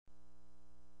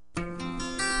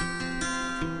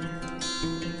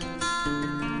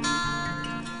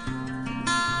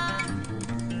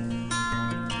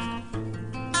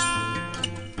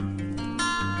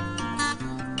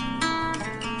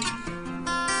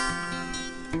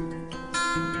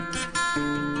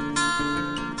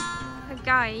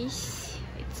guys,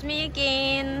 it's me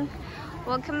again.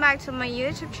 Welcome back to my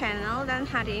YouTube channel. Dan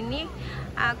hari ini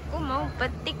aku mau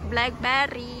petik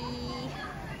Blackberry.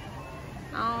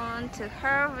 On to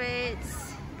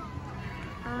harvest.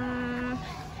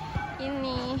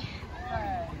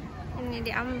 Ini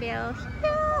diambil.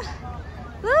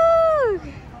 Look.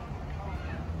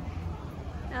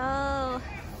 Oh,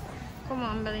 aku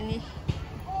mau ambil ini.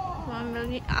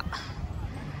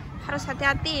 Harus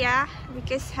hati-hati ya,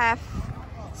 because have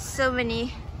so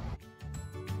many.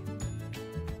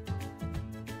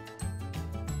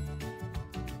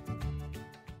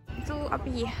 Itu apa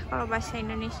ya kalau bahasa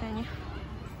Indonesianya?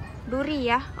 Duri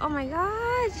ya. Oh my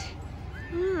god.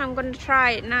 I'm gonna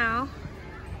try it now.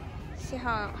 See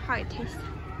how it tastes.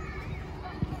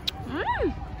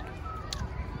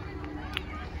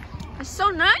 It's so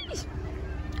nice.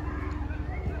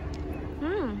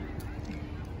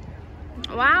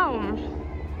 Wow.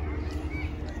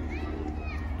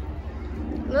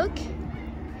 Look.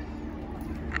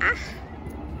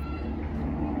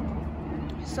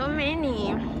 So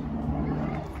many.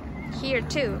 Here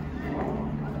too.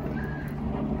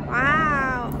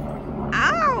 Wow.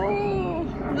 Ow.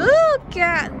 Look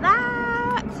at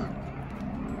that.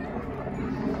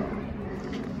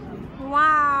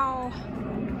 Wow.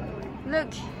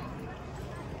 Look.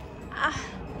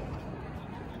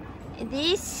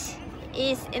 This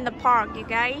is in the park, you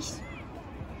guys.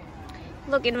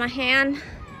 Look in my hand.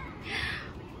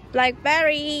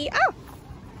 Blackberry. Oh.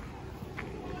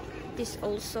 This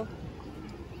also.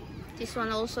 This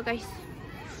one also, guys.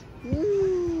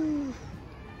 Ooh.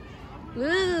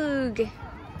 Look.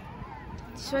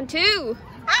 This one too.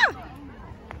 Ah!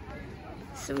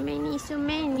 So many.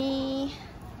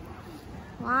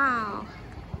 Wow.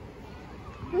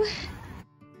 Woo.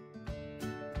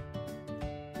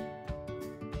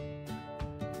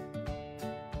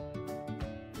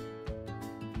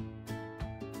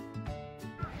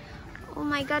 Oh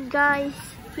my god, guys.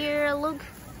 Here, look.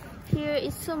 Here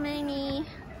is so many.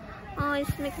 Oh,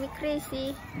 it's making me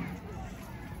crazy.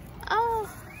 Oh,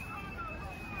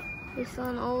 this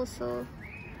one also.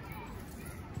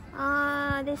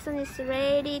 This one is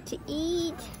ready to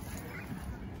eat.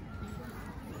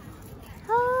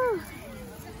 Oh.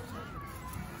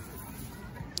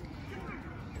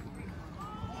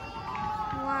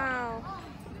 Wow.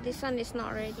 This one is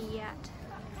not ready yet.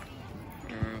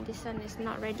 This one is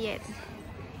not ready yet.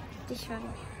 This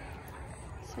one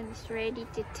is ready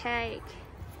to take.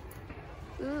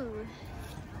 Ooh,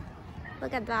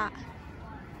 look at that.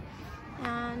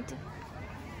 And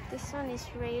this one is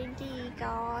ready,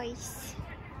 guys.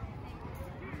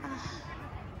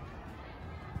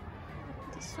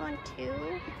 This one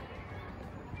too.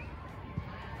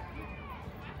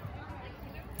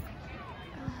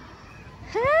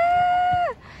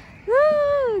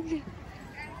 Look.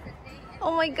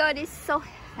 Oh my god, it's so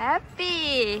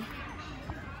happy.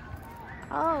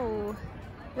 Oh,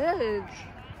 look.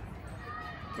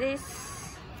 This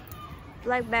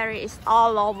Blackberry is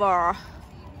all over.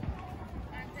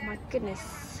 My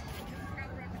goodness.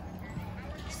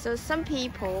 So some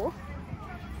people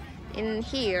in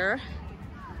here,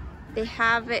 they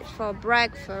have it for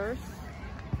breakfast.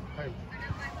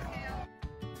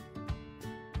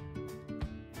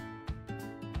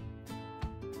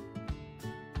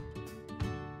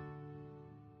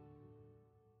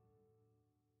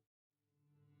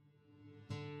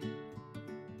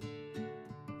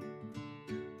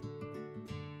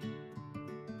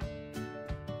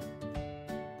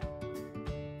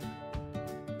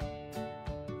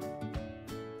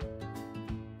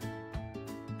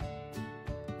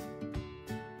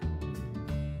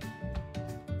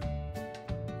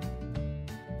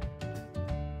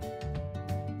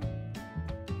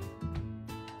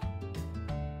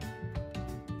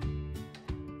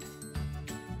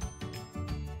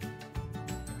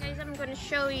 I'm going to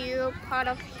show you part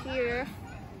of here.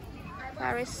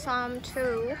 There is some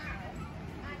too.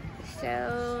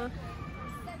 So,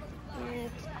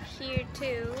 and here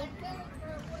too.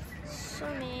 So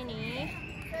many.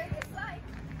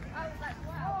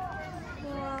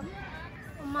 Wow.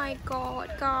 Oh my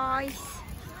god, guys.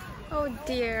 Oh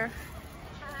dear.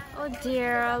 Oh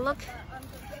dear, look.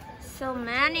 So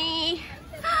many.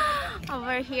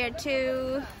 Over here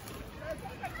too.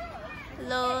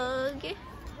 Look.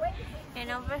 And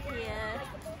over here.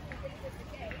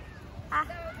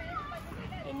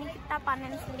 Ini kita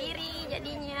panen sendiri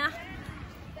jadinya.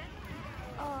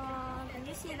 Oh, can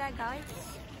you see that, guys?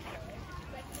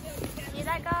 See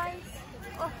that, guys?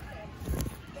 Oh.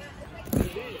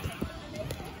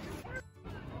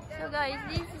 So guys,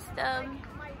 this is the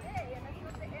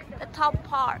top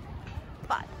part,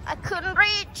 but I couldn't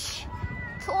reach.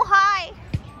 Too high.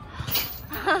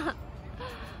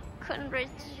 Couldn't reach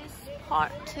this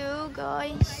part too,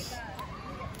 guys.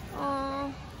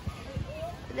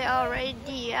 They are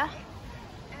ready, yeah?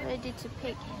 Ready to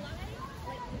pick.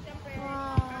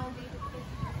 Wow.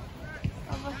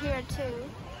 Over here too.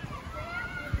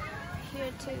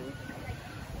 Here too.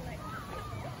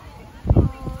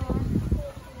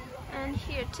 And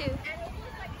here too.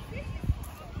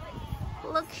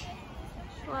 Look.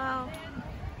 Wow.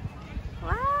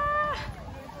 Wow.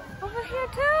 Over here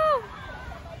too.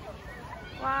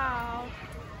 Wow.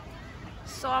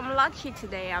 So I'm lucky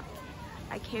today.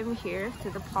 I came here to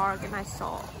the park and I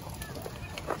saw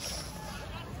this.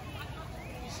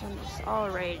 Sun is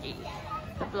already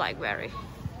the Blackberry.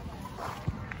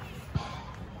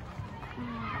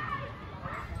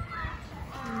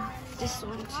 This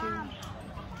one too.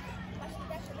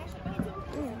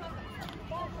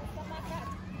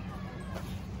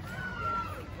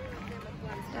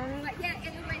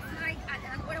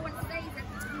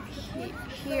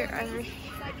 Here over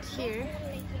here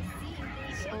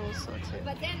is also too.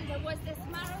 But then there was this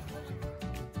marathon.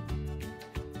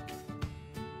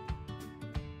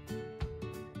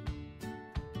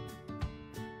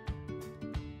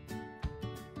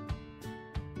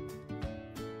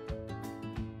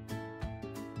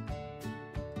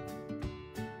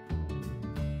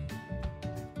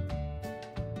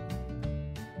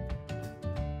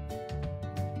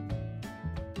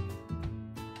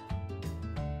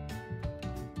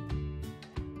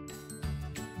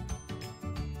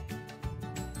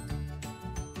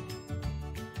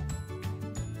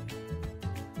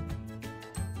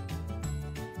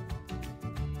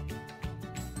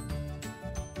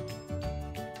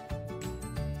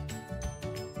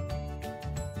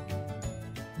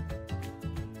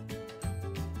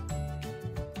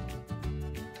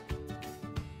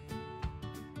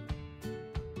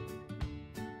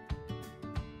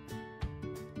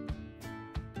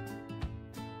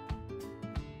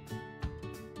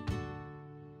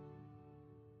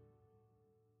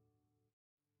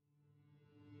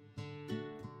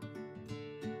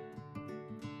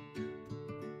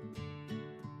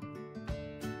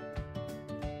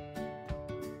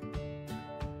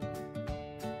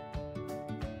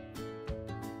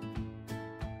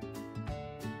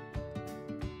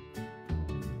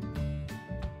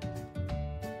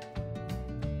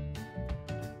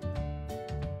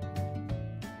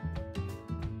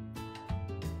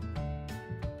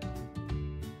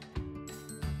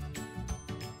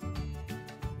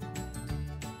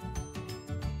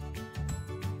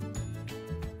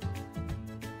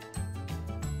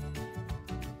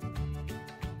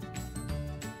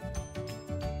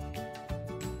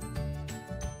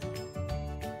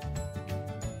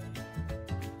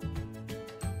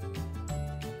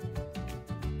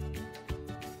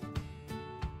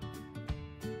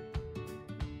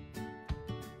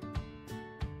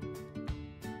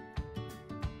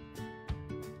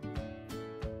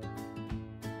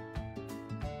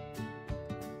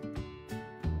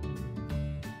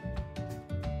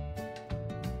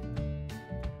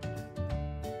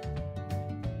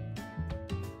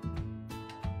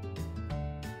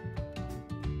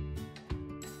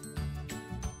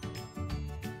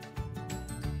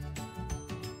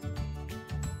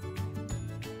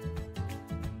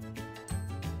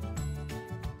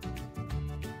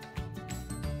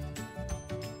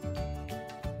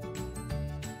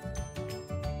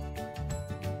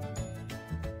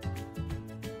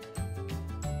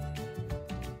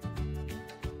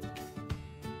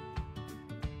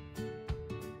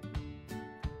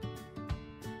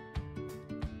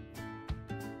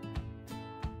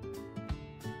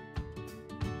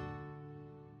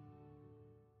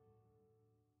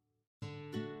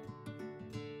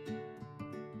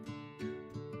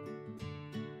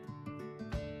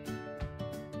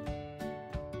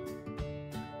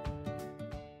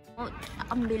 Mau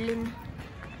ambilin,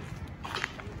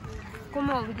 aku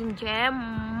mau bikin jam.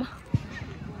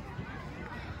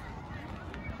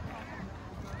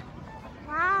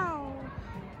 Wow,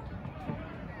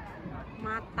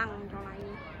 matang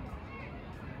colanya.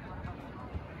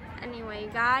 Anyway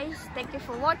guys, thank you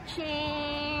for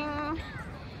watching.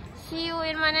 See you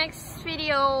in my next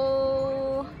video.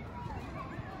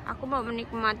 Aku mau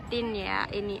menikmatin ya,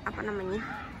 ini apa namanya,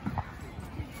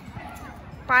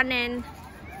 panen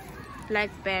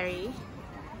Blackberry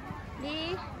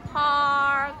di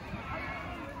park,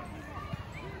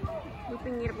 di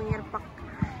pinggir-pinggir park.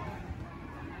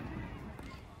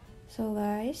 So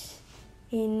guys,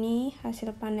 ini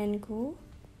hasil panenku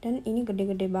dan ini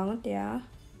gede-gede banget ya.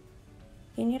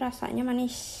 Ini rasanya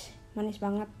manis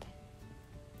banget.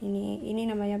 Ini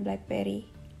namanya Blackberry.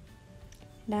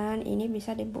 Dan ini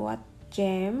bisa dibuat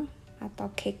jam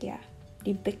atau cake ya,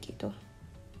 di bake itu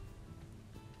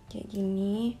kayak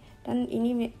gini. Dan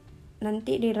ini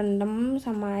nanti direndam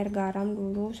sama air garam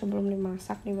dulu sebelum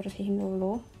dimasak, dibersihin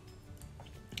dulu.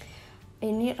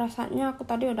 Ini rasanya aku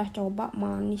tadi udah coba,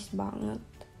 manis banget.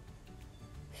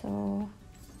 So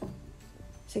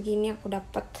segini aku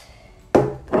dapat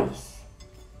guys,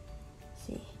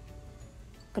 sih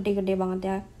gede-gede banget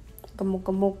ya,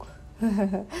 gemuk-gemuk.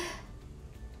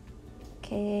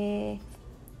 Okay,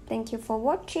 thank you for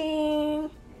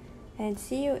watching and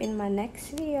see you in my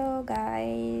next video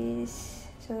guys.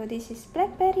 So this is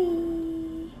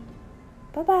Blackberry,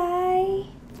 bye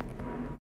bye.